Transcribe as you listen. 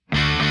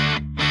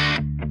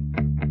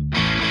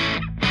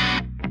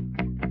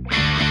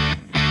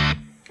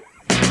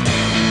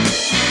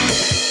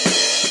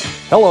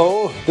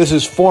Hello, this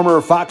is former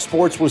Fox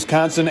Sports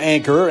Wisconsin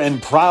anchor and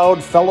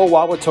proud fellow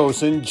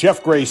Wauwatosan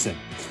Jeff Grayson.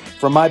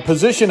 From my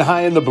position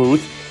high in the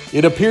booth,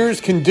 it appears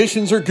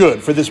conditions are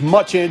good for this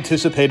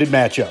much-anticipated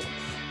matchup.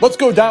 Let's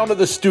go down to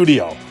the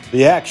studio.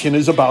 The action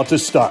is about to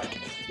start.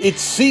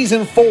 It's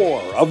Season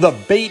 4 of the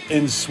Bait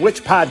and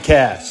Switch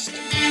podcast.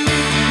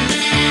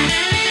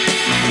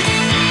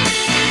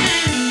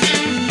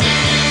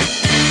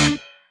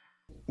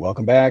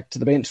 Welcome back to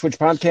the Bait and Switch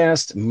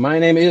podcast. My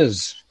name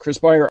is Chris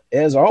Boyer,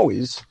 as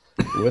always,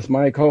 with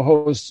my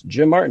co-host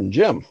Jim Martin.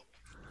 Jim.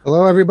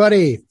 Hello,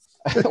 everybody.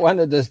 I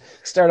wanted to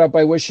start out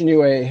by wishing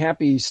you a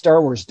happy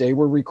Star Wars Day.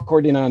 We're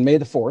recording on May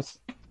the 4th.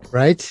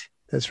 Right.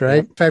 That's right.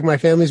 In fact, my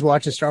family's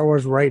watching Star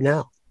Wars right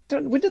now.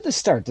 When did this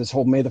start, this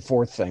whole May the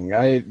 4th thing?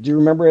 Do you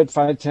remember it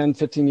 5, 10,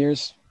 15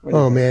 years?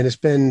 Man, it's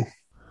been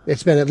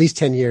at least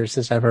 10 years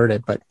since I've heard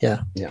it, but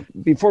yeah. Yeah.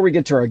 Before we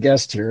get to our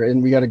guest here,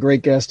 and we got a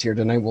great guest here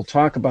tonight, we'll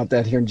talk about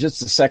that here in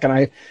just a second.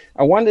 I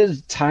wanted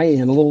to tie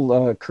in a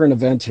little current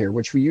event here,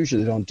 which we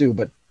usually don't do,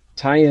 but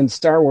tie in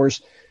Star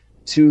Wars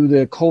to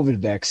the COVID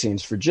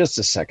vaccines for just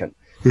a second.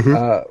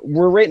 Mm-hmm.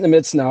 We're right in the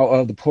midst now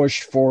of the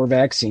push for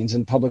vaccines,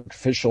 and public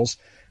officials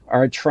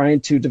are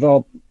trying to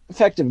develop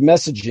effective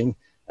messaging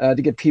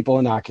to get people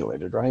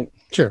inoculated, right?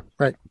 Sure,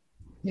 right.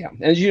 Yeah.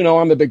 As you know,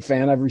 I'm a big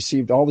fan. I've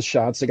received all the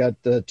shots. I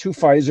got the 2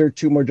 Pfizer,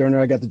 2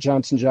 Moderna. I got the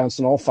Johnson &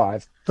 Johnson, all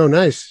 5. Oh,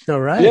 nice.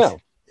 All right. Yeah.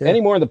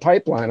 Any more in the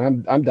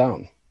pipeline, I'm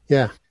down.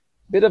 Yeah.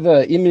 Bit of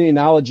a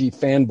immunology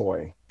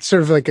fanboy.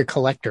 Sort of like a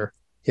collector,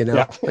 you know?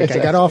 Yeah, like exactly.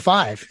 I got all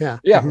 5. Yeah.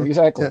 Yeah, mm-hmm.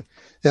 Exactly. Yeah.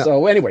 Yeah.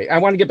 So anyway, I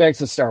want to get back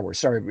to Star Wars.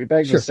 Sorry,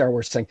 back to the Star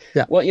Wars thing.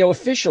 Yeah. Well,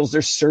 officials,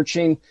 they're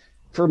searching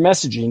for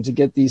messaging to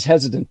get these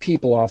hesitant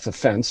people off the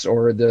fence,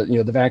 or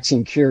the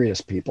vaccine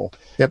curious people.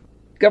 Yep.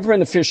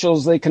 Government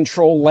officials, they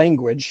control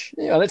language.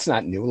 That's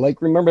not new.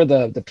 Like, remember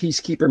the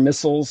Peacekeeper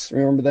missiles?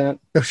 Remember that?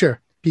 Oh,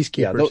 sure.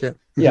 Peacekeepers.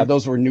 Yeah,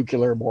 those were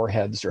nuclear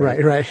warheads,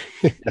 right? Right.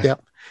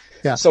 Yep.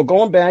 Yeah. So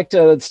going back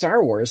to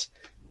Star Wars,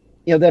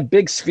 that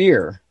big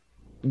sphere,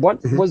 what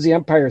was the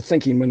Empire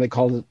thinking when they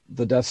called it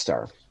the Death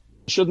Star?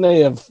 Shouldn't they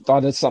have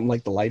thought it's something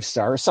like the Life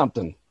Star or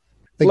something?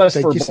 Less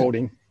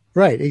foreboding.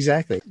 Right,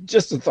 exactly.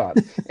 Just a thought.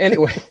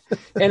 Anyway,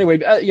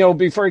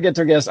 before we get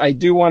to our guest, I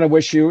do want to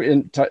wish you,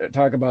 and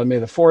talk about May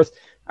the 4th,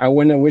 I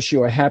want to wish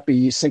you a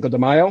happy Cinco de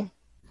Mayo.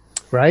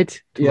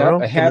 Right.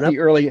 Tomorrow, a happy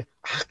early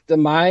de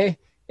Mayo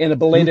and a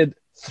belated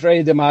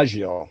 3 de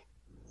Maggio.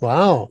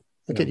 Wow.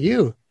 Look at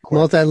you.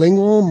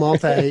 Multilingual,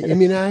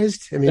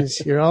 multi-immunized. I mean,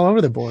 you're all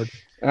over the board.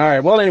 All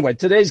right. Well, anyway,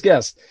 today's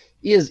guest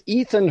is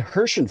Ethan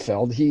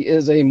Hirschenfeld. He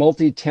is a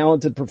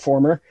multi-talented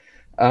performer.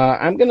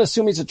 I'm going to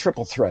assume he's a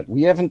triple threat.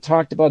 We haven't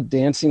talked about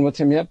dancing with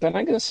him yet, but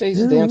I'm going to say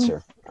he's a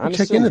dancer. I'll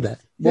check into that.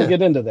 We'll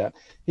get into that.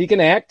 He can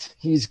act.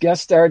 He's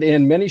guest starred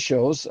in many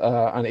shows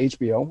on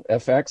HBO,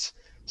 FX,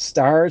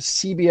 Starz,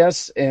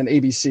 CBS, and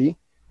ABC.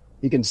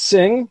 He can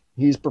sing.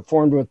 He's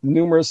performed with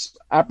numerous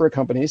opera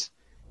companies,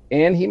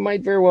 and he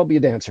might very well be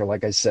a dancer,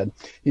 like I said.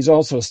 He's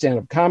also a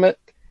stand-up comic,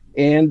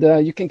 and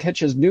you can catch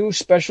his new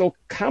special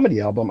comedy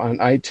album on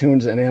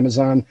iTunes and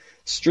Amazon,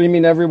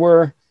 streaming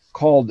everywhere,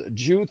 called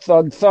Jew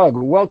Thug Thug.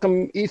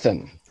 Welcome,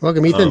 Ethan.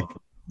 Welcome, Ethan.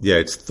 Yeah,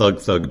 it's Thug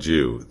Thug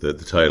Jew. The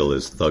title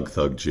is Thug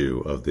Thug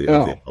Jew of the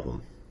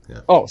album.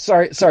 Yeah. Oh,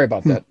 sorry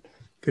about that.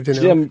 Good to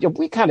know. Jim,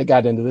 we kind of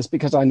got into this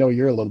because I know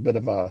you're a little bit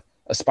of a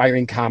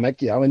aspiring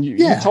comic, and you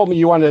told me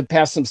you wanted to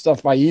pass some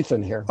stuff by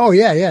Ethan here. Oh,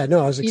 yeah.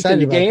 No, I was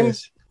excited about game?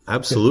 This.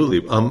 Absolutely.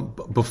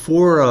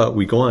 Before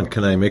we go on,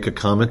 can I make a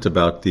comment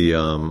about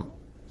the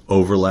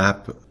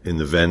overlap in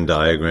the Venn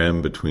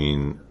diagram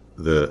between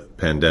the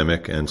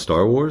pandemic and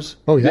Star Wars?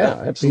 Oh,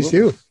 yeah, absolutely. Please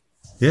do.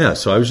 Yeah,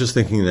 so I was just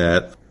thinking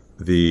that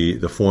the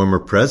former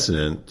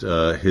president,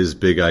 his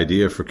big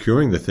idea for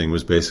curing the thing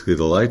was basically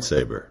the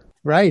lightsaber.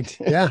 Right.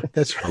 Yeah,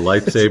 that's right. A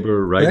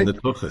lightsaber right in the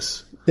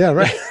tuchus. Yeah,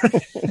 right.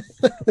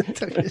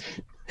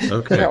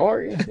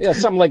 Okay. Yeah,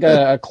 something like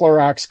a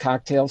Clorox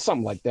cocktail,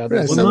 something like that.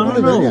 Right,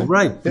 No,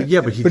 right.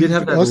 Yeah, but he did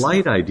have that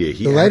light idea.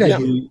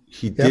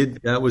 He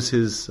did. That was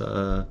his.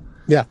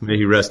 Yeah. May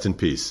he rest in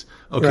peace.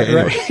 Okay.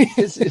 Right,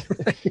 anyway.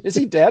 Is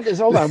he dead?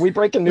 Hold on. We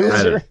breaking news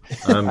here?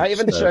 I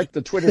haven't sad. checked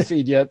the Twitter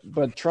feed yet,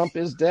 but Trump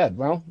is dead.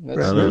 Well,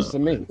 that's news to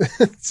me.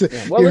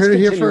 You heard it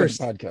here first.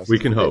 Podcast. We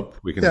can hope.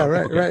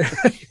 Right.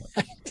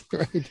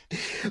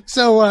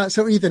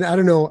 So Ethan, I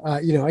don't know.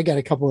 I got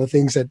a couple of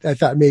things that I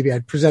thought maybe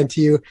I'd present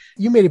to you.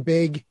 You made it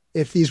big.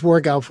 If these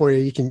work out for you,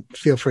 you can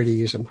feel free to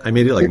use them. I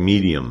made it like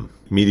medium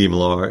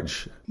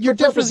large. Your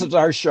purpose of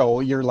our show,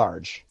 you're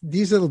large.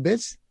 These little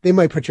bits, they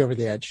might put you over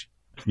the edge.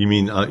 You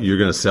mean you're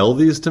going to sell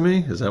these to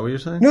me? Is that what you're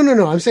saying?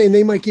 No. I'm saying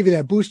they might give you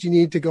that boost you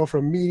need to go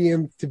from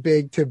medium to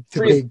big to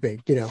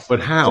big. But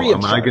how?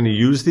 Am I going to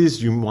use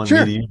these? You want me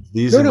to use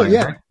these?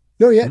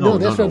 No,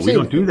 that's what I'm saying. We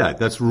don't do that.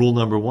 That's rule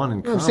number 1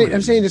 in comedy.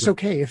 I'm saying it's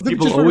okay. If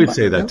people always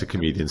say that to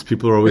comedians.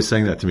 People are always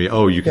saying that to me.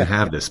 Oh, you can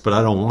have this, but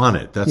I don't want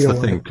it. That's the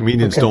thing.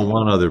 Comedians don't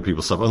want other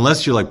people's stuff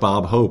unless you're like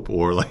Bob Hope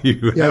or like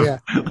you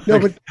have. No,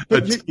 but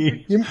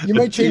you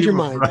might change your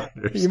mind.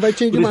 You might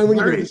change your mind when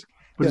you do this.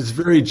 But it's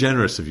very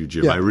generous of you,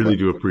 Jim. I really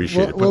do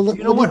appreciate it. But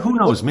you know what? Who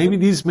knows? Maybe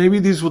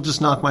these will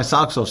just knock my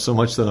socks off so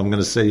much that I'm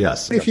going to say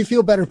yes. If you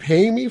feel better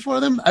paying me for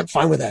them, I'm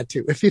fine with that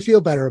too. If you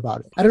feel better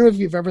about it. I don't know if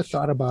you've ever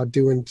thought about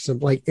doing some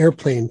like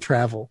airplane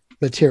travel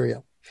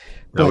material.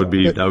 That would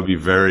be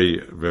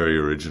very, very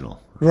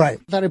original. Right.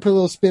 I thought I'd put a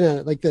little spin on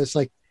it like this.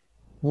 Like,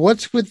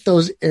 what's with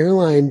those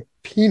airline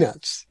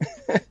peanuts?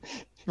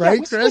 Right,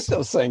 what's Chris? with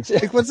those things?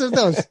 Like, what's with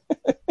those?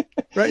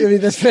 Right. I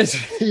mean, that's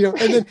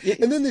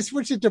and then they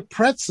switch it to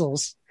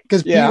pretzels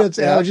because peanuts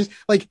allergies.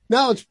 Like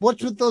now it's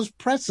what's with those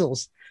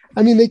pretzels?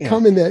 I mean, they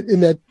come in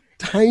that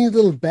tiny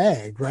little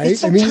bag, right?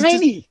 It's so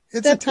tiny.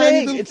 It's a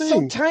tiny little thing. It's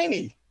so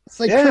tiny. It's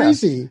like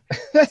crazy.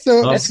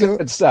 So that's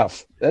good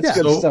stuff. That's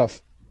good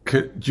stuff.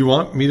 Do you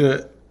want me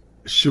to?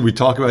 Should we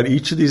talk about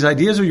each of these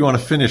ideas, or you want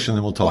to finish and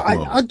then we'll talk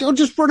about them? I'll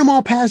just run them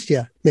all past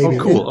you, maybe.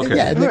 Oh, cool.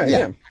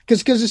 Okay.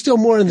 Because it's still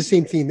more on the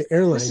same theme, the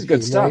airline. This is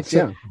good stuff.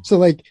 Right? So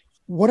like,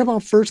 what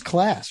about first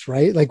class,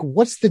 right? Like,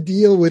 what's the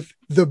deal with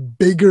the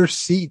bigger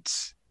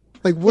seats?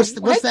 Like, what's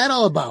that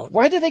all about?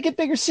 Why do they get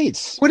bigger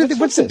seats?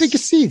 What's the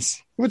biggest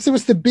seats? What's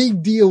the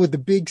big deal with the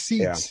big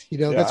seats?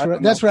 Yeah.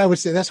 That's what I would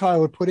say. That's how I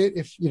would put it.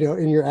 If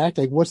in your act,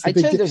 like, what's the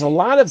big deal? There's a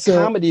lot of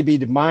comedy to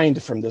be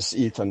mined from this,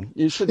 Ethan.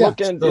 You should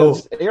look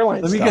into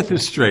airline. Let me get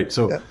this straight.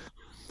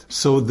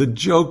 So the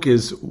joke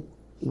is,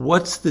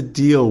 what's the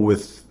deal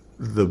with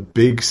the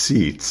big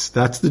seats?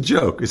 That's the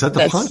joke. Is that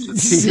the punch?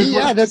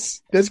 Yeah,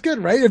 that's good,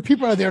 right? If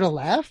people are there to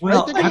laugh,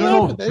 well, right? I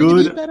don't know.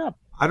 Good.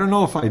 I don't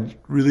know if I'd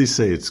really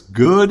say it's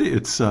good.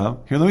 It's here.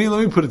 Let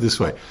me put it this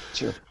way.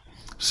 Sure.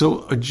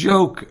 So a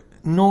joke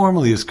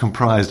normally is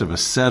comprised of a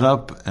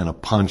setup and a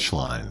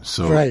punchline.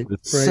 So the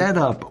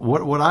setup,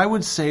 what I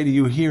would say to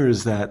you here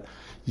is that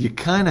you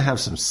kind of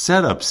have some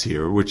setups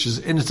here,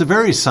 and it's a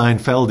very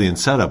Seinfeldian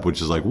setup, which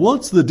is like,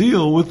 what's the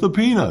deal with the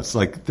peanuts?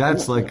 Like,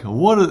 that's like,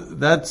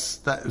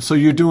 so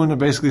you're doing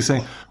basically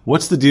saying,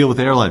 what's the deal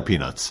with airline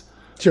peanuts?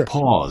 Sure.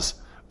 Pause.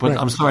 But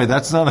I'm sorry,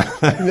 that's not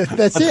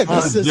that's it.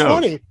 That's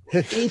funny.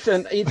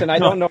 Ethan, I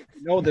don't know if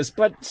you know this,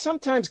 but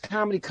sometimes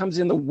comedy comes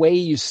in the way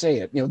you say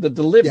it, the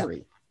delivery.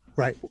 Yeah.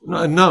 Right.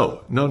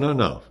 No.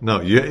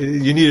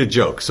 You need a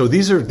joke. So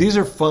these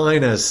are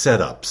fine as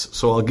setups.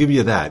 So I'll give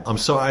you that. I'm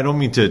sorry, I don't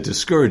mean to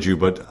discourage you,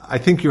 but I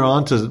think you're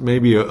on to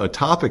maybe a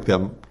topic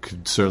that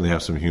could certainly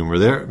have some humor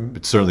there.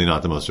 It's certainly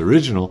not the most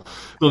original.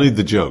 We'll need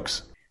the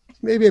jokes.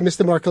 Maybe I missed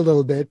the mark a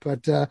little bit,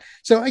 but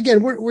so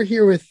again, we're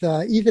here with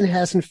Ethan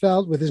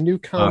Hassenfeld with his new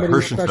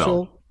comedy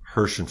special.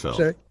 Hirschenfeld.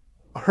 Sorry.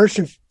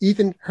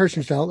 Ethan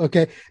Hirschenfeld.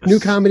 Okay,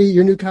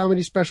 your new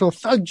comedy special,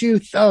 Thug Jew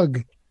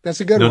Thug. That's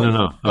a good one.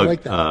 No. I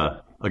like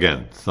that.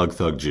 Again,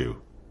 Thug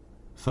Jew.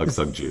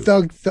 Thug Jew.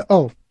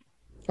 Oh,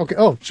 okay.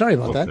 Oh, sorry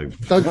about that.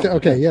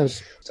 Okay,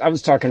 yes. I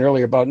was talking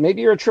earlier about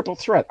maybe you're a triple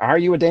threat. Are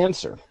you a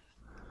dancer?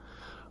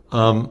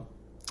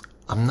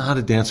 I'm not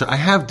a dancer. I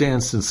have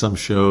danced in some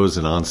shows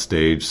and on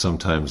stage.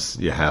 Sometimes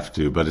you have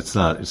to, but it's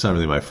not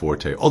really my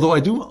forte. Although I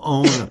do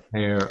own a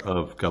pair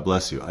of, God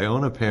bless you, I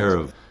own a pair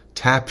of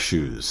tap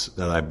shoes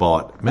that I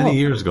bought many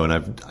years ago,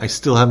 and I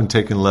still haven't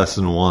taken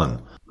lesson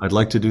one. I'd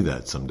like to do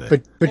that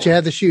someday. But you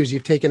have the shoes.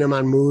 You've taken them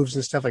on moves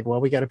and stuff like, well,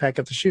 we got to pack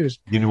up the shoes.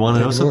 You want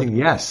to know something?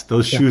 Yes,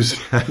 those shoes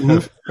have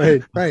moved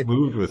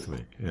with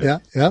me. Yeah.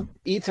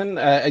 Ethan,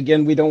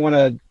 again, we don't want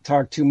to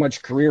talk too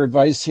much career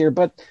advice here,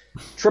 but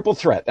triple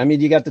threat. I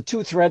mean, you got the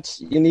two threats.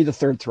 You need a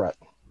third threat.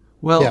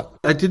 Well,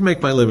 I did make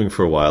my living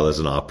for a while as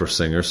an opera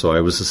singer, so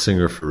I was a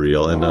singer for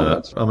real, and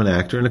I'm an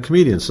actor and a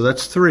comedian, so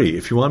that's three.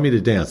 If you want me to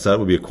dance, that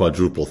would be a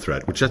quadruple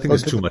threat, which I think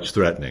is too much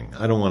threatening.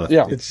 I don't want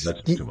to. That's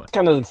too much.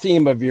 Kind of the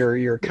theme of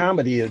your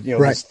comedy is,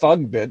 this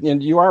thug bit,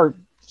 and you are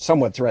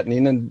somewhat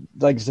threatening, and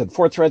like I said,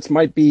 four threats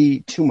might be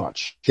too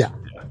much. Yeah.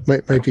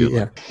 Might be.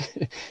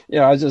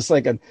 Yeah. I was just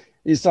thinking,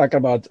 he's talking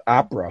about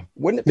opera.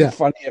 Wouldn't it be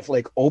funny if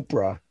like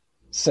Oprah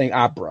sang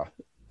opera?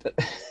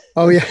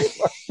 Oh yeah.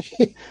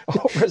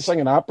 Oprah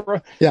singing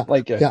opera. Yeah.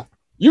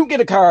 You get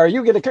a car.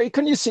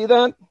 Couldn't you see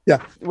that?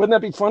 Yeah. Wouldn't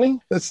that be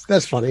funny?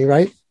 That's funny,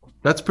 right?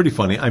 That's pretty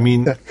funny. I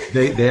mean,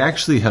 they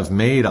actually have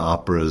made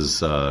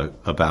operas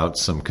about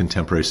some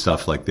contemporary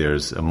stuff. Like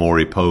there's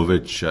Maury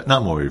Povich,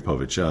 not Maury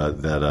Povich.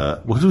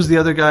 Who's the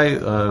other guy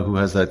who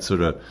has that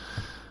sort of?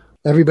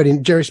 Everybody,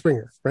 Jerry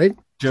Springer, right?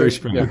 Jerry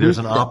Springer. Yeah. There's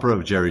an opera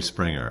of Jerry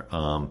Springer.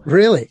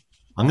 Really?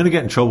 I'm going to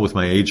get in trouble with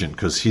my agent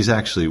because he's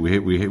actually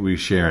we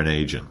share an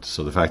agent.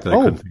 So the fact that I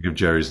couldn't think of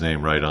Jerry's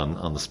name right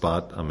on the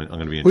spot, I'm going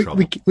to be in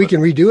trouble. We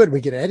can redo it.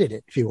 We can edit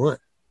it if you want.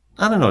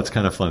 I don't know. It's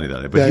kind of funny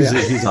but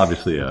he's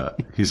obviously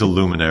he's a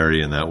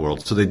luminary in that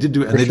world. So they did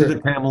do, and they did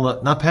it.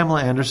 Not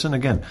Pamela Anderson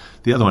again.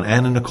 The other one,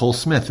 Anna Nicole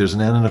Smith. There's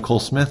an Anna Nicole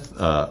Smith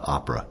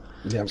opera.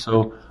 Yeah.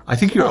 So I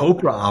think your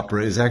Oprah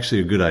opera is actually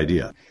a good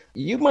idea.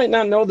 You might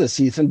not know this,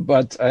 Ethan,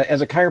 but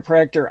as a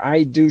chiropractor,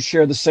 I do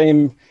share the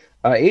same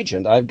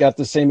agent. I've got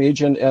the same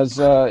agent as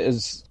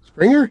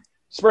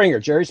Springer,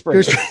 Jerry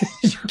Springer.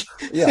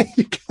 Yeah,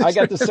 I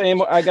got the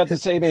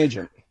same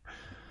agent.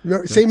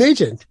 Same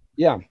agent.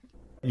 Yeah.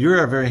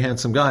 You're a very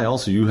handsome guy.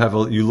 Also, you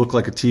look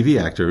like a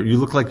TV actor. You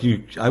look like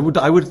you. I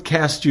would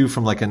cast you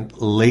from like a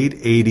late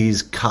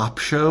 '80s cop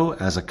show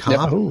as a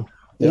cop,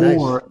 Nice.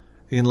 or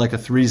in like a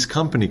Three's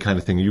Company kind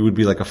of thing. You would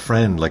be like a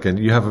friend,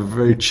 you have a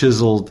very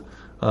chiseled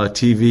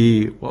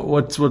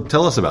TV.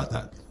 Tell us about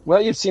that.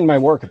 Well, you've seen my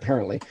work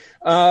apparently.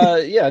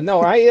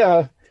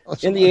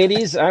 In the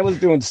 80s, I was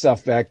doing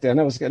stuff back then.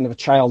 I was kind of a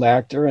child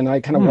actor, and I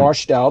kind of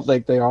washed out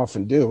like they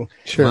often do.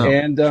 Sure.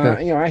 And,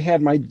 I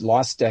had my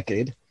lost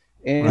decade,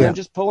 and I'm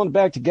just pulling it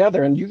back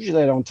together. And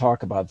usually I don't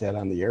talk about that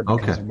on the air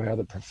because of my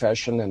other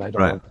profession, and I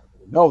don't want to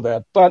know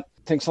that. But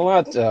thanks a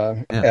lot,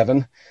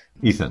 Evan.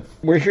 Ethan.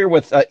 We're here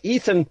with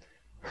Ethan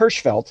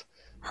Hirschfeld.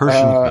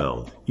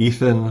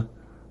 Ethan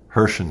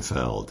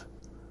Hirschenfeld.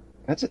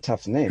 That's a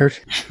tough name.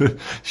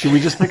 Should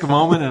we just take a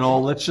moment and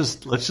let's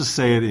just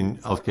say it in?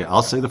 Okay,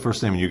 I'll say the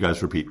first name and you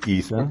guys repeat.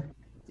 Ethan.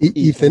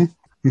 Ethan.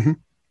 Mm-hmm.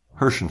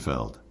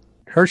 Hirschenfeld.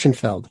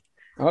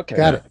 Okay.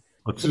 Got it.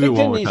 Let's do it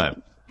one more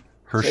time.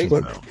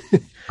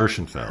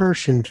 Hirschenfeld.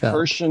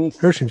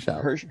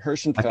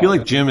 I feel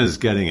like Jim is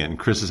getting it and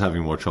Chris is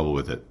having more trouble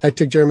with it. I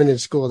took German in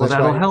school.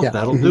 That'll help. Yeah.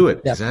 That'll do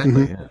it. Exactly.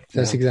 Mm-hmm. Yeah.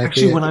 That's exactly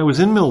Actually, it. when I was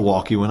in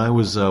Milwaukee, when I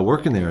was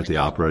working there at the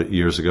Opera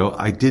years ago,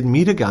 I did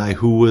meet a guy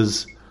who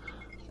was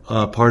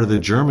part of the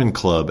German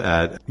club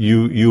at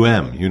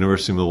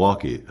University of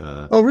Milwaukee.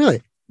 Oh,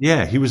 really?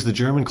 Yeah, he was the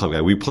German club guy.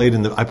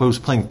 I was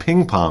playing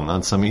ping pong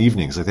on some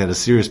evenings. Like they had a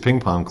serious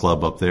ping pong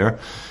club up there.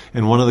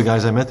 And one of the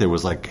guys I met there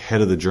was like head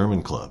of the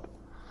German club.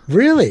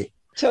 Really?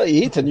 Tell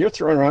you, Ethan, you're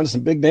throwing around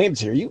some big names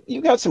here.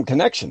 You got some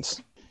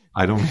connections.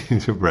 I don't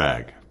mean to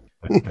brag.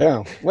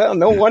 Yeah. Well,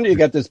 no wonder you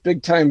got this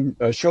big time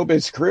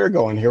showbiz career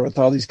going here with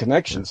all these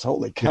connections.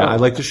 Holy cow. Yeah, I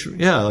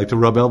like to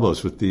rub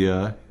elbows with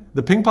the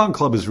ping pong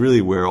club is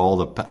really where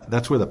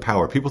that's where the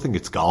power. People think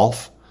it's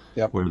golf.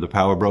 Yep. Where the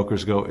power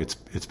brokers go, it's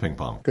ping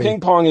pong. Ping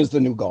pong is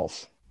the new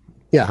golf.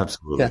 Yeah,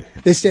 absolutely. Yeah.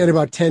 They stand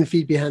about 10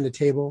 feet behind the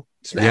table.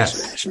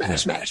 Smash.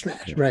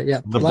 Right.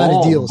 Yeah. A lot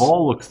of deals. The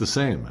ball looks the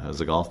same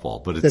as a golf ball,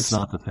 but it's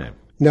not the same.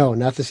 No,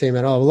 not the same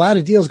at all. A lot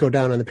of deals go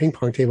down on the ping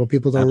pong table.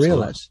 People don't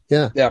realize.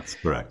 Yeah. That's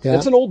correct. Yeah.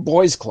 It's an old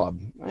boys club.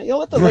 You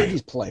let the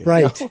ladies play.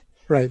 Right. You know?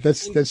 Right.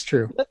 That's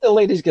true. Let the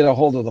ladies get a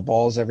hold of the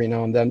balls every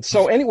now and then.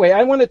 So anyway,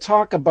 I want to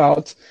talk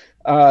about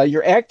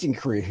your acting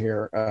career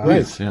here,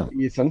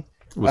 Ethan.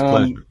 With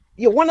pleasure.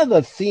 One of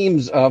the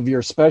themes of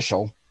your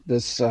special,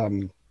 this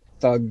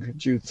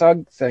Jew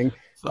thug thing.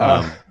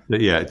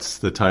 It's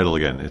the title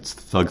again. It's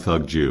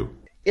Thug Jew.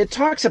 It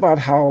talks about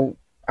how,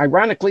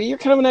 ironically, you're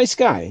kind of a nice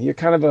guy. You're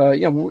kind of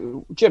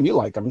Jim, you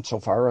like him so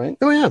far, right?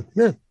 Oh yeah.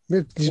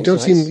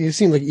 You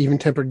seem like an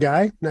even-tempered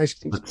guy. Nice,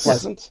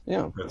 pleasant.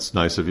 Yeah, that's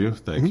nice of you.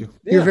 Thank you.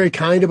 You're very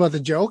kind about the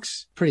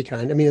jokes. Pretty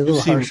kind. I mean, a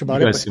little harsh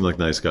about it. You guys seem like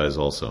nice guys,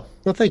 also.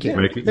 Well, thank you.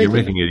 You're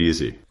making it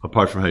easy.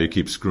 Apart from how you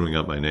keep screwing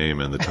up my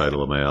name and the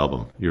title of my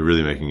album, you're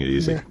really making it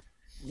easy. Yeah.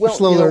 Well,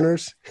 slow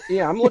learners.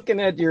 Yeah, I'm looking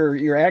at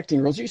your acting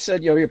roles. You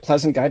said you're a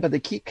pleasant guy, but they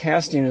keep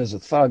casting you as a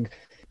thug.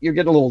 You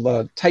get a little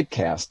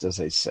typecast, as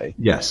they say.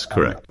 Yes,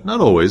 correct.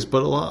 Not always,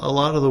 but a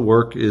lot of the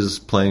work is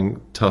playing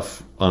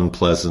tough,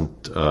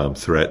 unpleasant,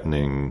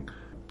 threatening,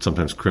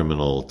 sometimes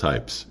criminal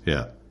types.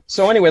 Yeah.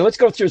 So anyway, let's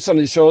go through some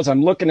of these shows.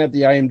 I'm looking at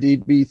the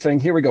IMDb thing.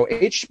 Here we go.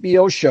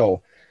 HBO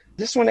show.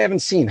 This one I haven't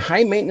seen.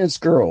 High Maintenance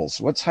Girls.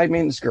 What's High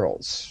Maintenance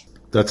Girls?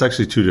 That's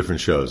actually two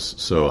different shows.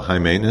 So High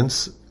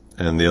Maintenance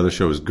and the other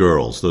show is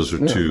Girls. Those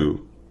are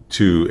two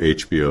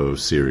HBO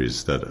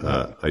series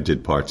that I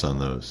did parts on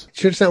those.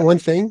 Sure, it's not one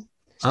thing.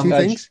 Two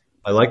things.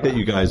 I like that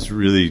you guys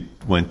really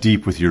went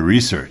deep with your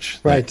research.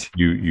 Right.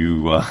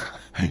 You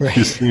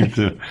seem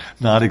to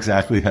not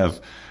exactly have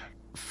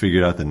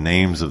figured out the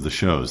names of the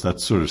shows.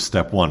 That's sort of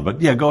step one. But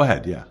yeah, go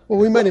ahead. Yeah.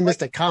 Well, we might have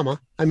missed a comma.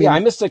 I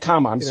missed a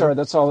comma. I'm sorry.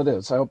 That's all it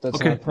is. I hope that's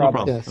not a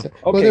problem. No problem.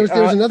 Yeah, well, there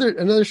was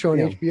another show on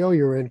HBO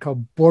you were in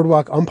called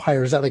Boardwalk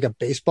Umpire. Is that like a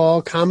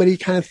baseball comedy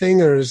kind of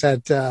thing, or is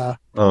that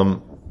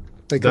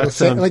like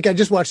I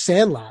just watched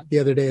Sandlot the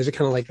other day? Is it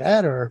kind of like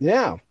that, or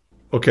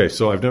Okay,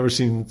 so I've never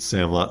seen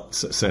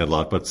Sandlot,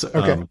 but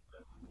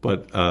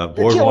Boardwalk.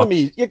 You're killing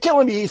me. You're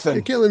killing me, Ethan.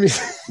 You're killing me.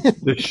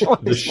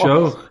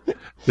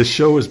 The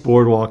show is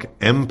Boardwalk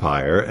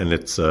Empire, and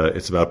it's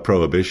about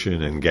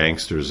prohibition and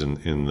gangsters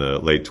in the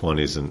late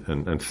 20s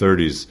and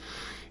 30s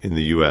in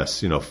the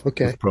U.S.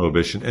 With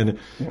prohibition, and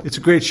it's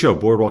a great show,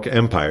 Boardwalk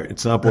Empire.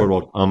 It's not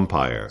Boardwalk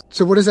Umpire.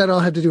 So what does that all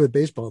have to do with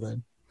baseball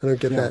then? I don't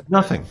get that.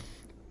 Nothing.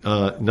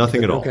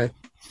 Nothing at all. Okay.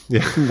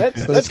 Yeah.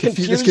 That's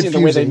confusing the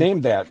way they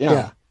named that.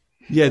 Yeah.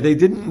 Yeah, they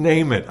didn't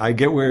name it. I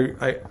get where.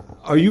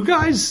 Do you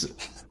guys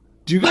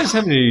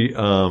have any?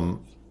 Do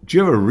you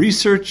have a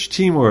research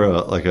team or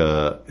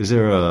is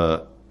there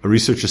a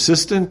research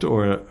assistant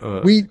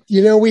or? We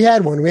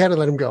had one. We had to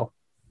let him go.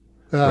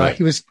 Right.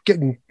 He was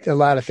getting a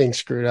lot of things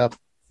screwed up.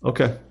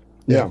 Okay.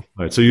 Yeah. All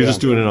right. So you're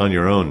just doing it on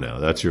your own now.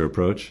 That's your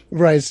approach.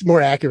 Right. It's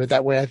more accurate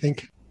that way, I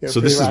think.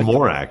 So this is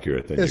more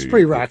accurate than it's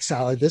pretty rock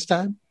solid this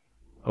time.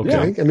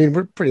 Okay. I mean,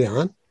 we're pretty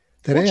on.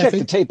 We'll check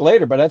the tape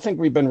later, but I think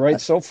we've been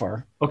right so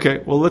far.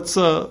 Okay, well, let's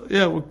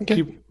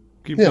keep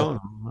going.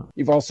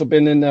 You've also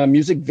been in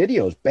music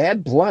videos,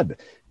 Bad Blood,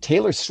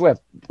 Taylor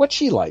Swift. What's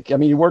she like? I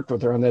mean, you worked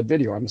with her on that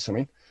video, I'm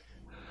assuming.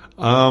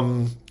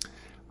 I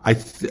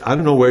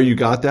don't know where you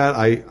got that.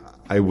 I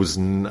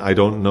I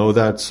don't know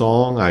that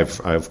song. I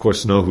of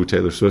course know who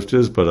Taylor Swift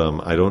is, but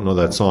I don't know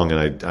that song,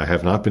 and I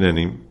have not been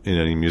in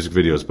any music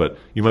videos. But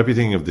you might be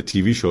thinking of the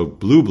TV show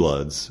Blue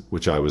Bloods,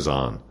 which I was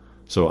on.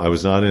 So I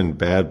was not in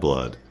Bad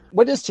Blood.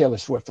 What is Taylor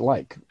Swift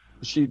like?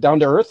 Is she down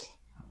to earth?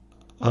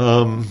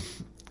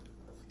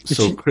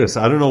 So Chris,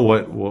 I don't know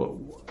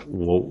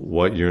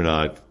what you're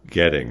not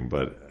getting,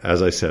 but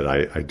as I said,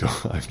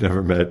 I've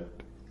never met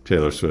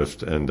Taylor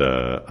Swift, and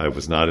I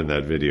was not in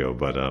that video,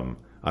 but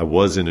I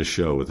was in a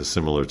show with a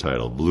similar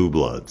title, Blue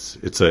Bloods.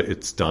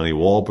 It's Donnie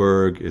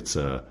Wahlberg. It's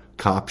a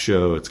cop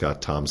show. It's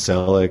got Tom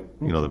Selleck,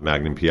 the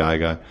Magnum PI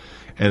guy,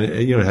 and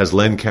it has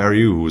Len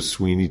Cariou, who was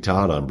Sweeney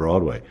Todd on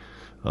Broadway.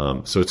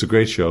 So it's a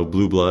great show,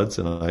 Blue Bloods,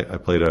 and I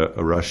played a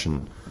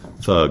Russian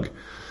thug.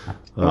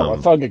 A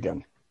thug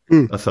again.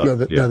 A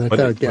thug, but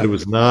it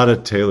was not a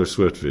Taylor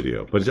Swift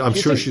video. But I'm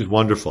sure she's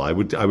wonderful. I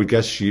would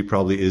guess she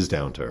probably is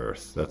down to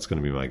earth. That's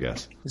going to be my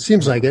guess. It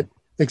seems like it,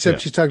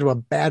 except she's talking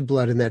about Bad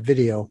Blood in that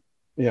video.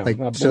 Yeah,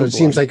 so it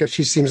seems like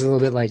she seems a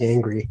little bit like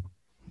angry.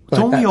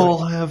 Don't we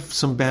all have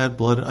some bad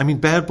blood? I mean,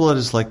 bad blood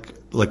is like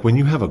when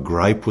you have a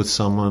gripe with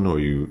someone, or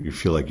you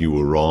feel like you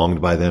were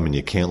wronged by them and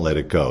you can't let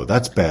it go.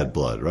 That's bad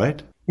blood,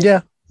 right?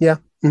 Yeah.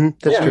 Mm-hmm.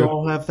 That's true. We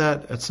all have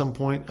that at some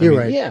point. You're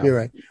right. You're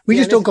right. We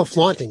just don't go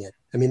flaunting it.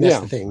 I mean, that's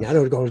the thing. I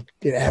don't go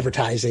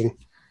advertising.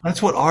 That's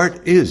what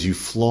art is. You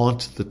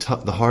flaunt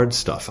the hard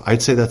stuff.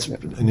 I'd say that's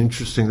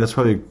that's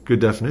probably a good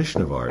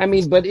definition of art. I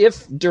mean, but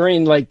if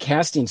during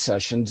casting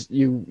sessions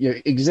you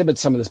exhibit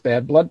some of this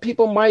bad blood,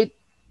 people might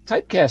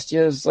typecast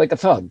you as like a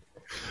thug.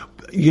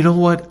 You know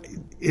what?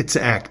 It's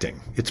acting.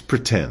 It's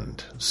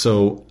pretend.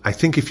 So I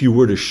think if you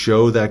were to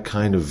show that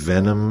kind of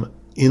venom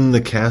in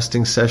the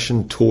casting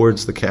session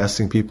towards the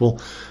casting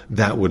people,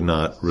 that would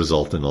not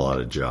result in a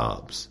lot of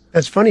jobs.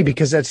 That's funny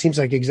because that seems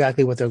like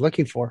exactly what they're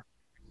looking for.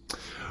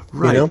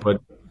 Right.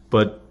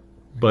 But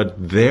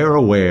they're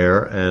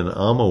aware and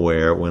I'm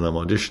aware when I'm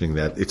auditioning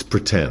that it's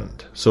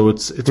pretend. So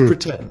it's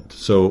pretend.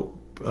 So,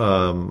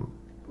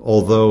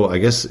 although I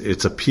guess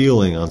it's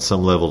appealing on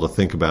some level to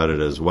think about it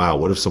as, wow,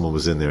 what if someone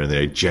was in there and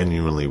they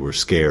genuinely were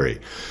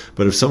scary?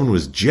 But if someone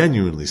was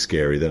genuinely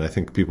scary, then I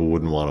think people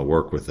wouldn't want to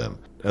work with them.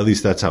 At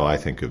least that's how I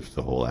think of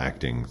the whole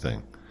acting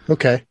thing.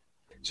 Okay.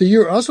 So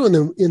you're also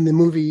in the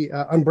movie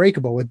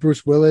Unbreakable with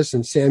Bruce Willis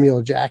and Samuel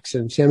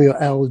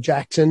L.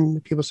 Jackson,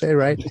 people say,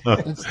 right?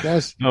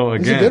 That's a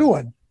good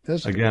one.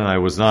 Again, I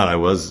was not. I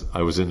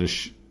was in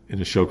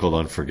a show called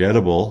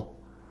Unforgettable.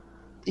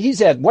 He's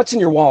that What's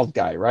in Your Wallet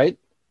guy, right?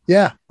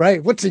 Yeah,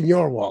 right. What's in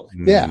your wallet?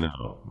 Yeah.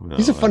 No,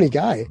 he's a funny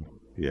guy.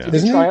 Yeah.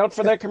 Did you try out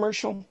for that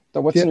commercial? The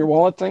What's in Your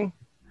Wallet thing?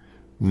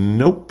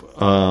 Nope.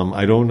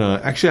 I don't.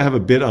 Actually, I have a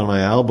bit on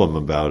my album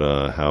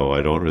about how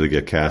I don't really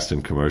get cast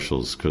in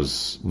commercials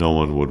because no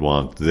one would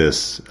want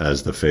this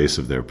as the face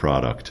of their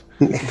product.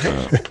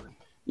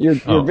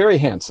 You're very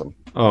handsome.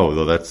 Oh,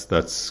 though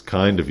that's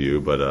kind of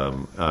you, but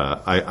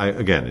I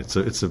again,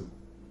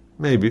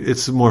 maybe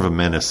it's more of a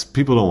menace.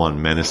 People don't want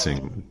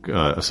menacing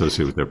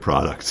associated with their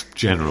products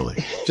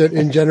generally.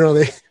 In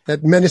general,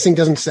 that menacing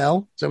doesn't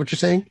sell. Is that what you're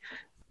saying?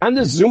 On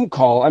this Zoom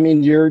call, I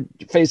mean, your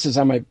face is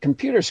on my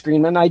computer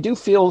screen, and I do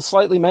feel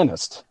slightly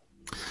menaced.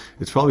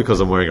 It's probably because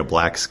I'm wearing a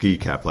black ski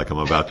cap, like I'm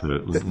about to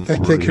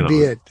that could be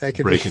it. That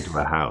could break into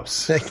a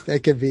house.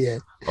 That could be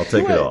it. I'll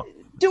take it off.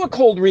 Do a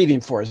cold reading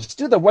for us.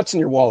 Do the What's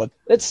in Your Wallet.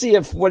 Let's see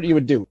what you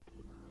would do.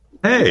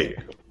 Hey,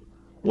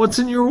 what's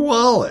in your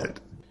wallet?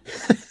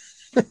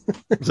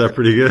 Is that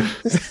pretty good?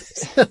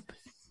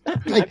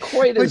 Not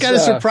quite what kind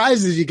of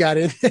surprises you got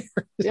in there?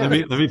 Yeah.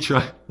 Let me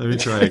try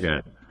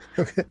again.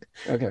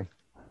 Okay.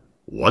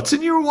 What's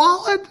in your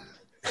wallet?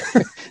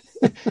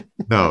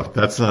 No,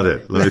 that's not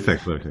it. Let me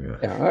think.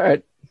 Yeah, all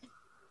right.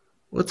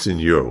 What's in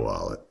your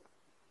wallet?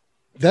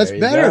 That's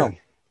better.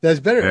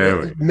 That's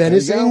better.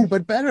 Menacing,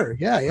 but better.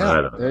 Yeah.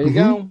 There you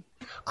go.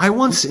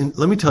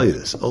 Let me tell you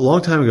this. A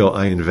long time ago,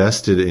 I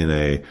invested in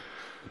a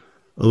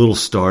little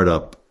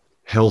startup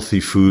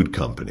healthy food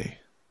company.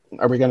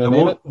 Are we going to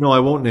name it? No, I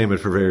won't name it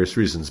for various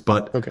reasons.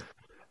 But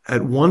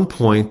at one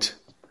point,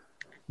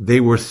 they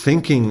were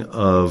thinking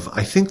of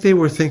the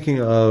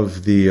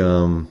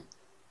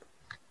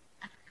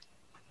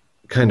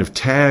kind of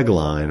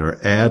tagline or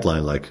ad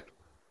line, like,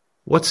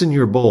 what's in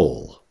your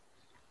bowl?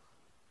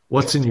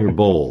 What's in your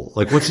bowl?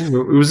 Like, this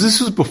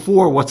was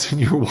before what's in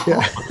your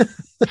wallet.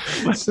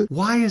 Yeah.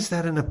 Why is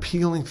that an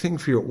appealing thing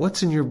for you?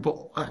 What's in your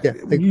bowl? Yeah,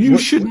 you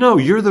should know.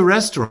 You're the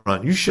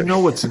restaurant. You should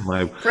know what's in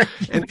my.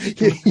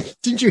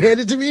 Didn't you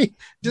hand it to me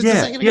just a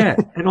second ago? Yeah,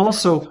 and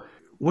also,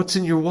 what's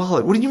in your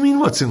wallet? What do you mean,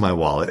 what's in my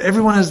wallet?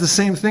 Everyone has the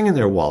same thing in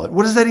their wallet.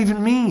 What does that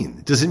even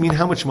mean? Does it mean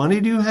how much money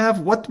do you have?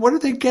 What are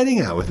they getting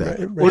at with that?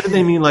 Right. Or do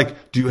they mean,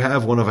 like, do you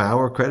have one of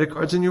our credit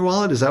cards in your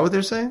wallet? Is that what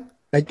they're saying?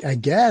 I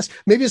guess.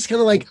 Maybe it's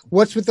kind of like,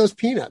 what's with those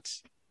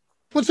peanuts?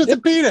 What's with the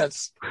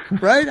peanuts?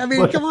 Right? I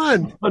mean, come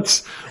on.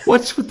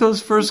 What's with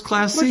those first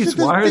class seats?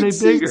 Why are they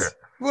bigger?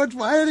 What's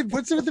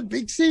with the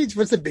big seats?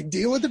 What's the big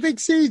deal with the big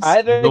seats?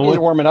 I think you're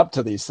warming up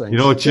to these things. You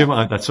know what, Jim?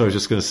 That's what I was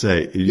just going to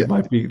say.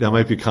 That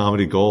might be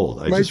comedy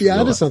gold. Might be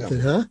onto something,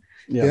 huh?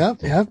 Yeah.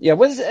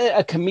 What is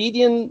a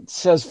comedian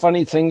says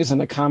funny things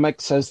and a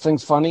comic says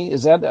things funny?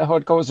 Is that how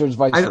it goes, or is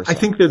vice versa? I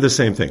think they're the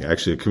same thing.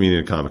 Actually, a comedian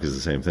and a comic is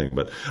the same thing.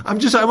 But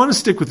I want to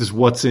stick with this.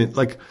 What's in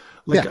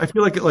I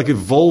feel like if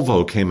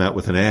Volvo came out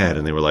with an ad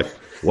and they were like,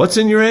 "What's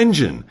in your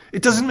engine?"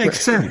 It doesn't make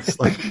sense.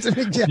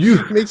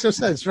 It makes no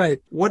sense, right?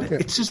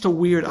 It's just a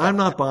weird. I'm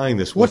not buying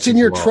this. What's in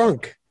your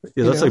trunk?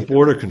 Yeah, that's like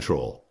border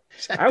control.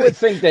 Exactly. I would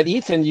think that,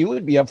 Ethan, you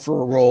would be up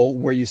for a role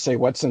where you say,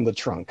 "What's in the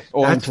trunk?"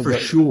 That's for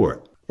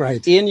sure.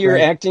 Right. In your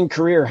acting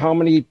career, how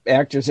many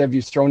actors have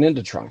you thrown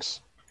into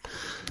trunks?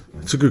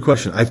 It's a good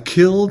question. I've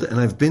killed and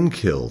I've been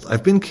killed.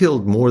 I've been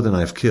killed more than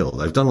I've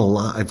killed. I've done a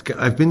lot.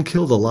 I've been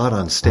killed a lot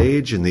on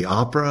stage. In the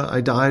opera,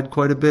 I died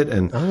quite a bit,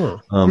 and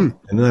and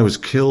then I was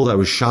killed. I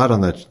was shot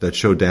on that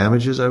show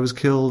Damages. I was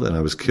killed, and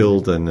I was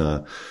killed.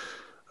 And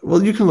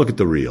well, you can look at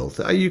the reel.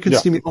 You can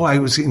see me. Oh, I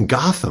was in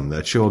Gotham,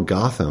 that show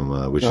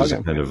Gotham, which is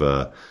kind of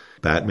a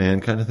Batman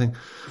kind of thing.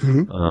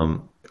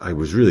 Mm-hmm. I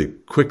was really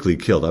quickly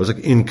killed. I was like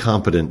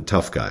incompetent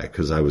tough guy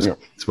because I was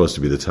supposed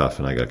to be the tough,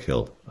 and I got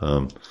killed.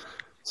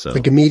 So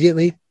like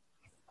immediately?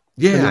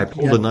 Yeah, I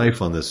pulled a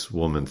knife on this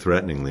woman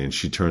threateningly, and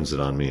she turns it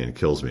on me and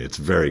kills me. It's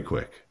very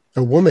quick.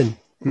 A woman?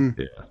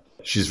 Yeah,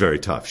 she's very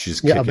tough. She's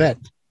kicking. I bet.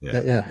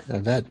 Yeah, I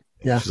bet.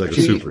 Yeah, she's like a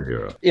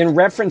superhero. In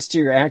reference to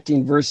your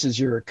acting versus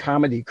your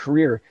comedy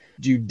career,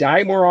 do you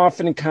die more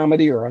often in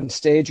comedy or on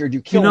stage, or do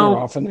you kill more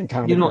often in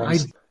comedy?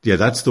 Yeah,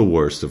 that's the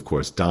worst, of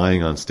course.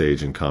 Dying on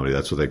stage in comedy.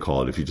 That's what they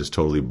call it if you just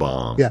totally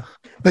bomb. Yeah.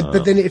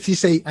 But then if you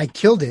say, I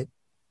killed it,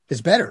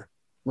 it's better.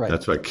 Right.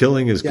 That's right.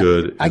 Killing is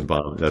good and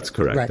bomb. That's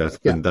correct. Right. That's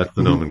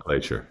the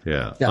nomenclature.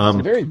 Yeah. It's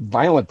a very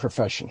violent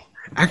profession.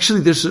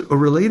 Actually, there's a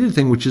related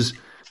thing, which is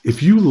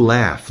if you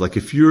laugh, like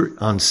if you're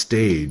on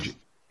stage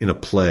in a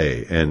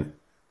play and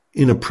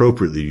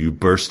inappropriately you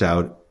burst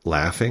out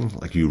laughing,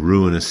 like you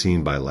ruin a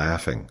scene by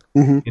laughing.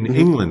 In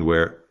England,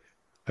 where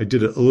I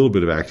did a little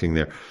bit of acting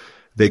there,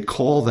 they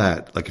call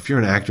that, like if you're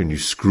an actor and you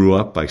screw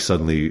up by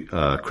suddenly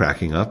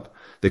cracking up,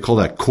 they call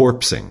that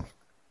corpsing.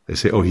 They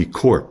say, oh, he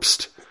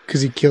corpsed.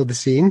 Because he killed the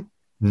scene?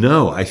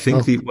 No, I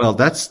think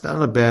that's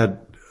not a bad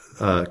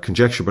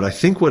conjecture, but I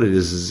think what it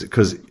is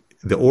because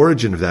the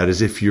origin of that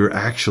is if you're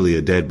actually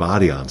a dead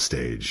body on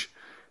stage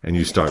and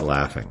you start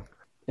laughing.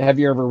 Have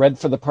you ever read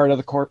for the part of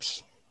the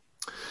corpse?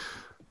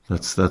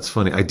 That's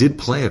funny. I did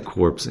play a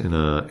corpse in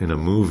a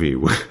movie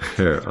where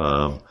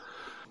was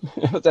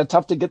that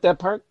tough to get that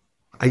part?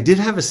 I did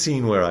have a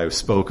scene where I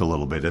spoke a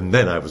little bit, and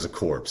then I was a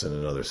corpse in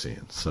another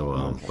scene.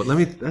 So, but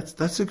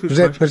that's a good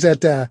question. Was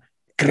that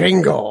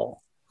Gringo?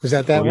 Was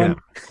that one?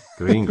 Yeah.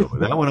 Gringo.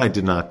 That one I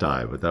did not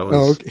die, but that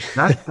was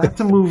that's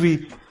a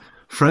movie.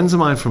 Friends of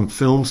mine from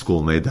film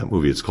school made that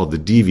movie. It's called The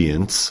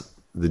Deviants,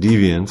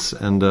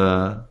 and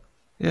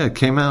it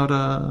came out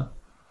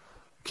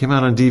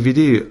on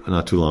DVD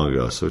not too long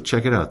ago. So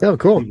check it out. Oh,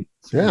 cool.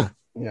 Yeah.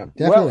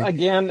 Definitely. Well,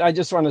 again, I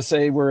just want to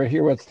say we're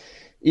here with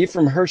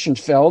Ephraim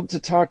Hirschenfeld to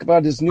talk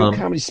about his new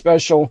comedy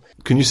special.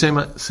 Can you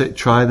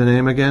try the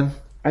name again?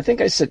 I think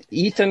I said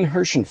Ethan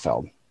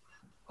Hirschenfeld.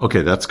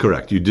 Okay, that's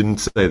correct. You didn't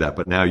say that,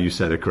 but now you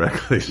said it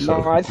correctly.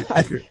 So. No, I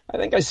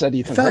think I said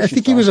Ethan. I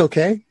think he was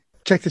okay.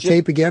 Check the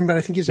tape again, but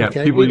I think he's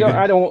okay.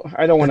 I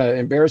don't want to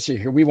embarrass you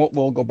here.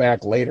 We'll go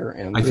back later,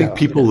 and I think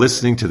people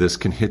listening to this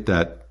can hit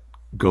that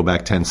go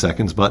back 10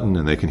 seconds button,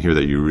 and they can hear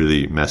that you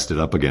really messed it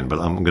up again. But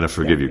I'm going to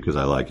forgive you because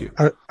I like you.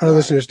 Our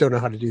listeners don't know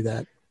how to do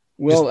that.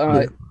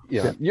 Well,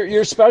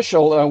 your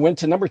special went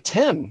to number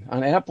 10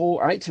 on Apple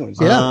iTunes.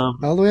 Yeah,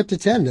 all the way up to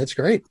 10. That's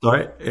great.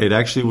 Sorry,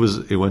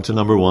 it went to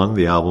number 1,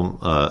 the album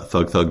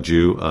Thug Thug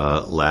Jew,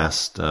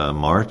 last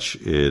March.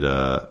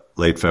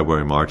 Late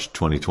February, March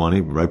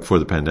 2020, right before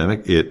the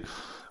pandemic. It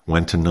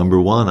went to number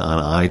 1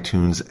 on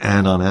iTunes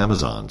and on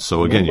Amazon.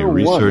 So again, your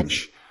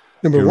research.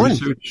 Number 1.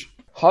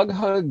 Hug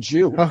Hug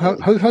Jew.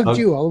 Hug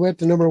Jew, all the way up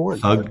to number 1.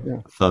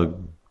 Thug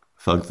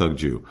Thug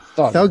Jew.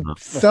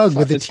 Thug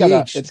with a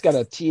TH. It's got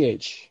a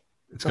TH.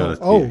 It's got a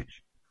TH.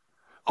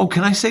 Oh,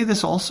 can I say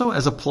this also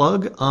as a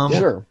plug?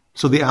 Sure.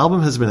 So the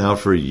album has been out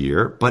for a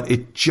year, but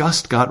it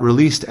just got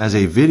released as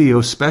a video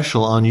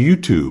special on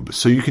YouTube.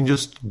 So you can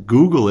just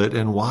Google it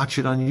and watch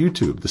it on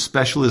YouTube. The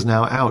special is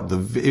now out.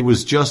 It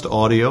was just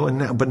audio,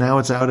 but now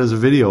it's out as a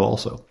video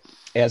also.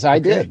 As I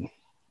did.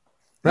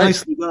 Right.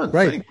 Nicely done.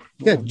 Right.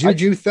 Yeah,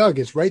 Jew Thug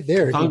is right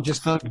there. Thug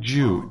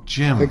Jew.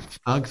 Jim,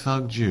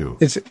 Thug Jew.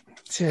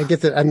 I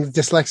get that. I'm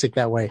dyslexic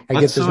that way. I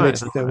get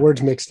the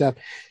words mixed up.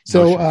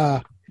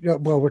 So,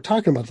 we're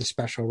talking about the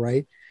special,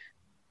 right?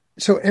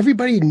 So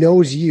everybody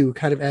knows you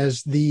kind of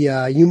as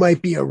the you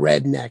might be a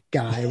redneck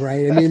guy,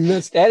 right? I mean,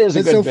 that's a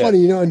good so bit.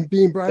 funny, and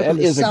being brought up in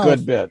the South. That is a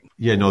good bit.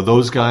 Yeah, no,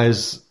 those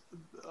guys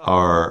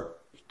are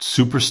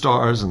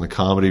superstars in the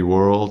comedy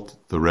world,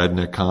 the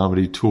redneck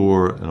comedy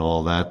tour and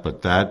all that.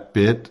 But that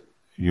bit,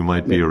 you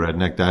might be a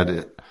redneck.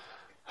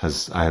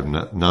 I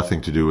have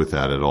nothing to do with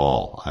that at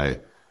all. I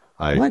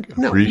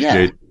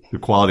appreciate the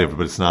quality of it,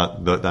 but it's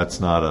not.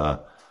 That's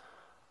not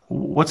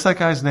what's that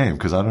guy's name?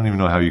 Because I don't even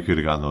know how you could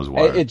have gotten those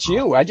wires. It's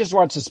you. I just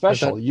watched the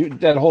special. You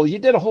did a whole.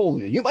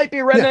 You might be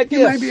a redneck.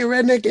 You might be a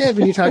redneck if,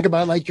 and you talk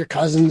about like your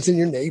cousins and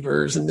your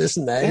neighbors and this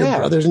and that, your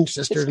brothers and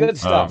sisters. It's good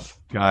stuff,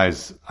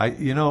 guys. I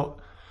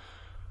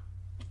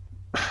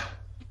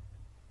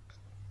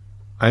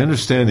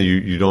understand that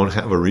you don't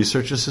have a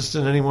research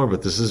assistant anymore,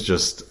 but this is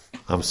just.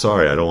 I'm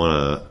sorry. I don't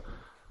want to.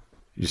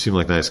 You seem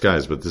like nice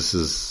guys, but this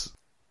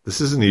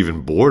isn't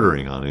even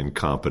bordering on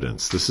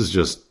incompetence. This is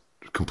just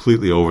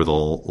completely over the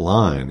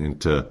line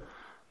into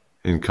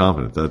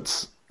incompetent.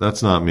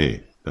 That's not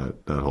me. That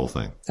whole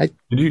thing. I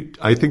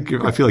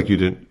feel like you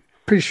didn't.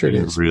 Pretty sure it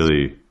is.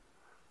 Really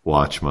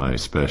watch my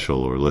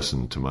special or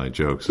listen to my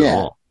jokes at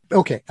all.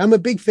 Okay, I'm a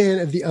big fan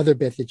of the other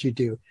bit that you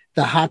do.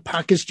 The Hot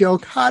Pockets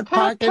joke. Hot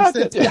Pockets.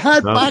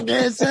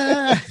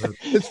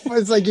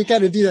 It's like you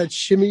kind of do that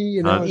shimmy,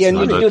 and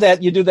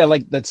you do that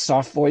like that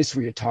soft voice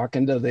where you're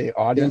talking to the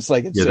audience,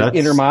 like it's an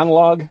inner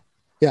monologue.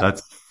 Yeah,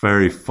 that's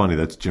very funny.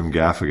 That's Jim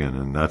Gaffigan,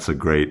 and that's a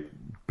great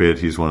bit.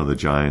 He's one of the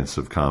giants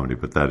of comedy,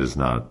 but that is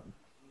not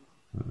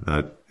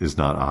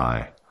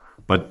I.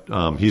 But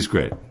he's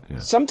great. Yeah.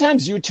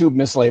 Sometimes YouTube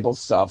mislabels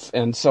stuff,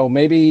 and so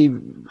maybe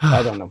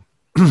I don't know.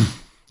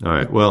 All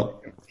right.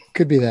 Well,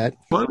 could be that.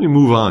 Why don't we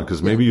move on?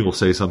 Because maybe you'll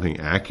say something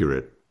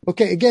accurate.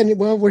 Okay. Again,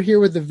 well, we're here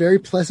with the very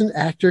pleasant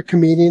actor,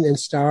 comedian, and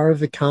star of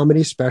the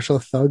comedy special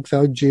Thug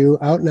Thug Jew,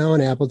 out now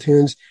on Apple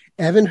Tunes,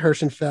 Evan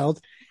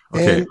Hirschenfeld.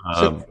 Okay.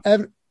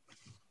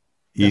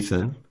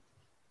 Ethan.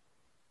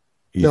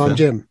 No, I'm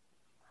Jim.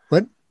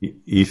 What?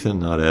 Ethan,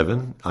 not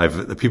Evan.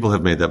 People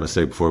have made that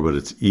mistake before, but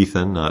it's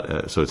Ethan,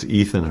 not so it's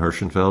Ethan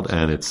Hirschenfeld,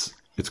 and it's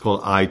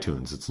called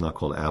iTunes. It's not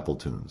called Apple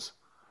Tunes.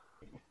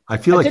 I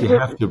feel like you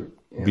have to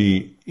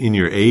be in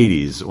your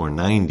 80s or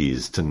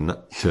 90s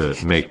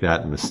to make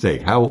that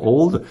mistake. How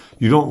old?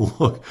 You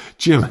don't look,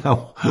 Jim.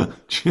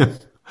 Jim?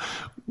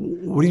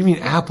 What do you mean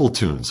Apple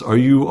Tunes? Are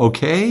you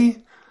okay?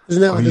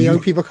 Isn't that what the young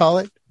people call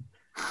it?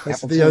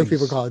 That's what the young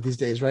people call it these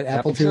days, right?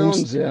 Apple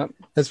Tunes. Yeah,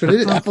 that's what it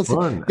is. Apple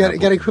Tunes. Got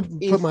to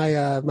put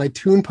my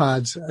Tune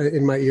Pods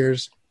in my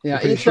ears. Yeah,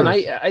 Ethan. Sure.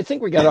 I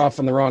think we got off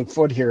on the wrong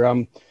foot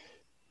here.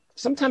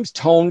 Sometimes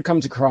tone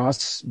comes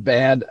across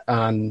bad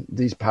on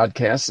these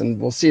podcasts, and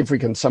we'll see if we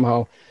can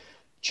somehow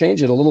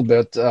change it a little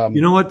bit.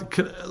 You know what?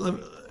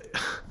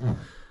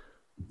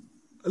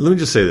 Let me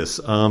just say this.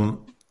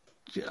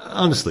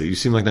 Honestly, you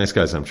seem like nice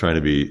guys. I'm trying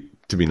to be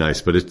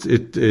nice, but it's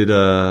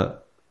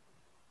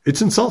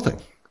insulting.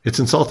 It's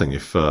insulting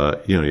if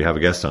you have a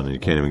guest on and you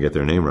can't even get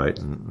their name right,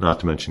 and not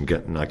to mention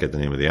not get the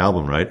name of the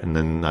album right, and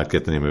then not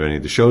get the name of any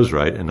of the shows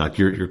right, and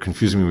you're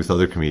confusing me with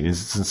other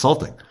comedians. It's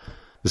insulting.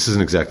 This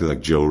isn't exactly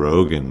like Joe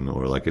Rogan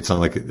or it's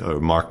not like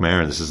Mark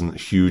Maron. This isn't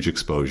huge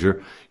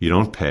exposure. You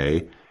don't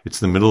pay.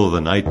 It's the middle of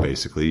the night,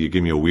 basically. You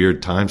give me a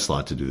weird time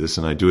slot to do this,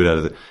 and I do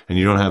it and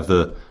you don't have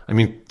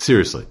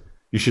seriously,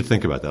 you should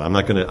think about that. I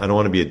don't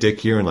want to be a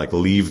dick here and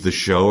leave the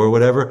show or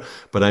whatever,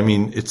 but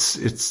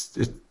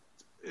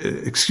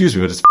excuse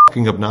me, but it's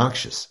fucking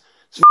obnoxious.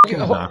 It's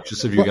fucking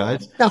obnoxious of you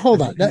guys. Now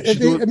hold on.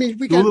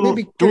 We got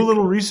do a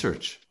little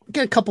research. We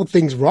got a couple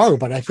things wrong,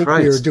 but I think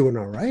we were doing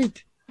all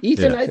right.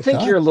 Ethan, I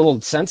think you're a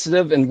little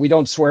sensitive, and we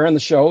don't swear on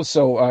the show.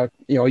 So,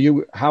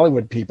 you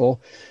Hollywood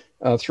people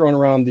throwing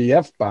around the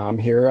F-bomb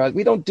here,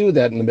 we don't do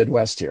that in the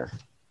Midwest here.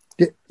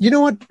 You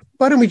know what?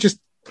 Why don't we just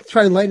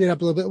try and lighten it up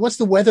a little bit? What's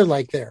the weather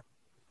like there?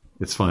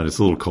 It's fine. It's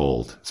a little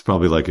cold. It's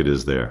probably like it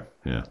is there.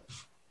 Yeah.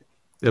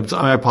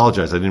 I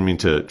apologize. I didn't mean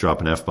to drop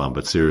an F-bomb,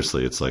 but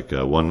seriously, it's like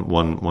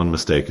one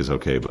mistake is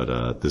okay,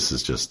 but this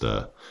is just...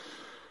 Well,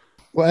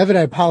 Evan,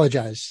 I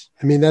apologize.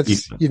 I mean, that's,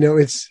 Ethan.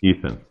 It's...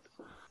 Ethan.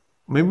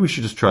 Maybe we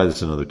should just try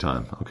this another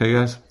time. Okay,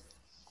 guys?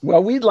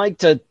 Well, we'd like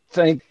to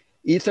thank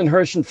Ethan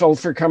Hirschenfeld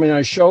for coming on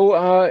our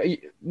show.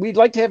 We'd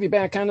like to have you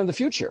back on in the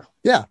future.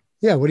 Yeah.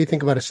 Yeah. What do you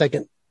think about a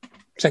second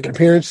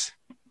appearance?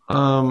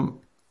 Yeah,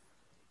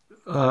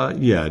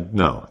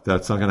 no,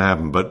 that's not going to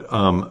happen. But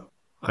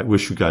I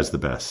wish you guys the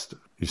best.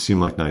 You seem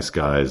like nice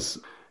guys.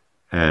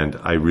 And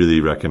I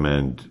really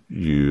recommend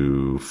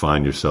you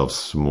find yourself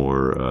some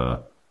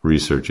more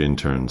research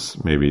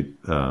interns. Maybe.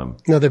 No,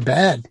 they're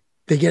bad.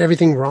 They get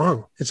everything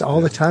wrong. It's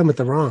all the time with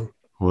the wrong.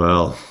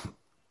 Well,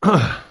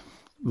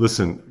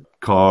 listen,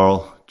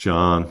 Carl,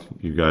 John,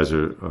 you guys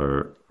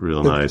are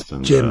real nice.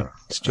 And Jim,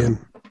 it's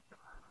Jim.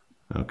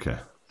 Okay,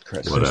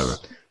 Chris. Whatever.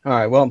 All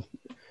right. Well,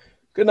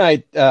 good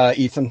night,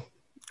 Ethan.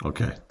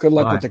 Okay. Good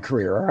luck with the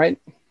career. All right.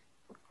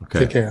 Okay.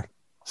 Take care.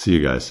 See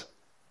you guys.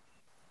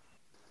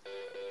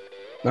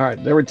 All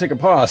right. There we take a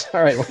pause.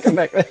 All right. We'll come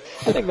back. I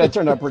think that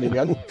turned out pretty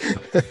good.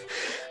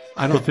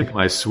 I don't think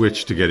my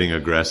switch to getting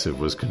aggressive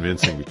was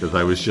convincing because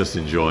I was just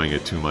enjoying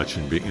it too much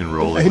and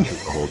rolling with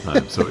it the whole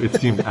time. So it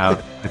seemed out.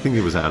 I think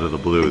it was out of the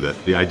blue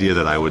that the idea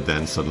that I would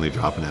then suddenly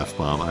drop an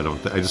F-bomb. I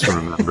just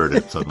remembered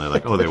it suddenly.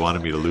 They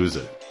wanted me to lose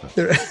it.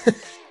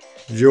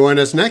 Join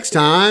us next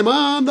time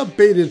on the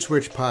Bait and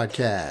Switch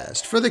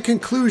podcast for the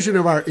conclusion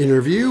of our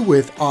interview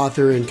with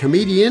author and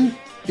comedian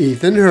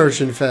Ethan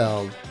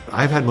Hirschenfeld.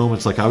 I've had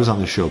moments like I was on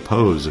the show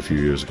Pose a few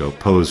years ago.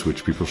 Pose,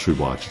 which people should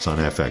watch. It's on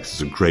FX.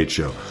 It's a great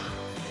show.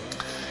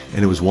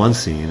 And it was one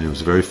scene, and it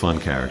was a very fun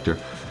character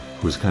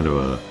who was kind of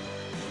a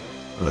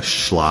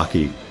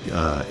schlocky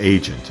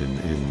agent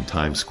in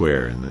Times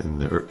Square in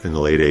the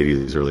late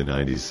 80s, early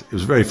 90s. It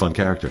was a very fun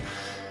character.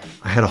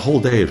 I had a whole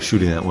day of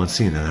shooting that one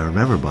scene, and I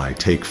remember by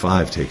take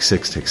 5, take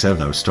 6, take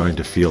 7, I was starting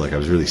to feel like I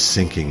was really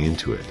sinking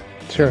into it.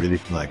 Sure. Really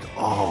like,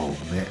 oh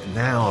man,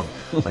 now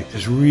I'm like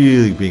just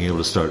really being able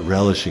to start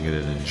relishing it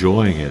and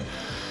enjoying it.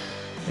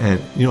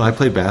 And I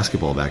played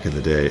basketball back in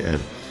the day,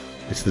 and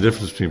it's the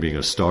difference between being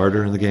a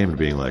starter in the game and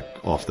being like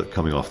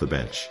coming off the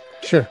bench.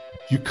 Sure.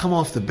 You come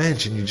off the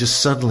bench and you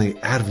just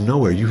suddenly, out of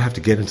nowhere, you have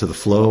to get into the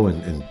flow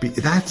and be,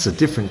 that's a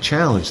different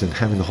challenge than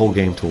having the whole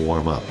game to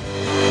warm up.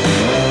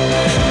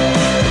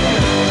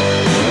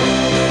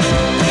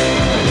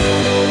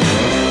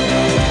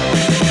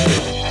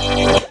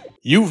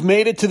 You've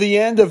made it to the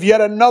end of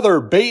yet another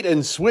Bait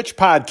and Switch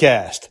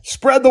podcast.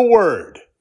 Spread the word.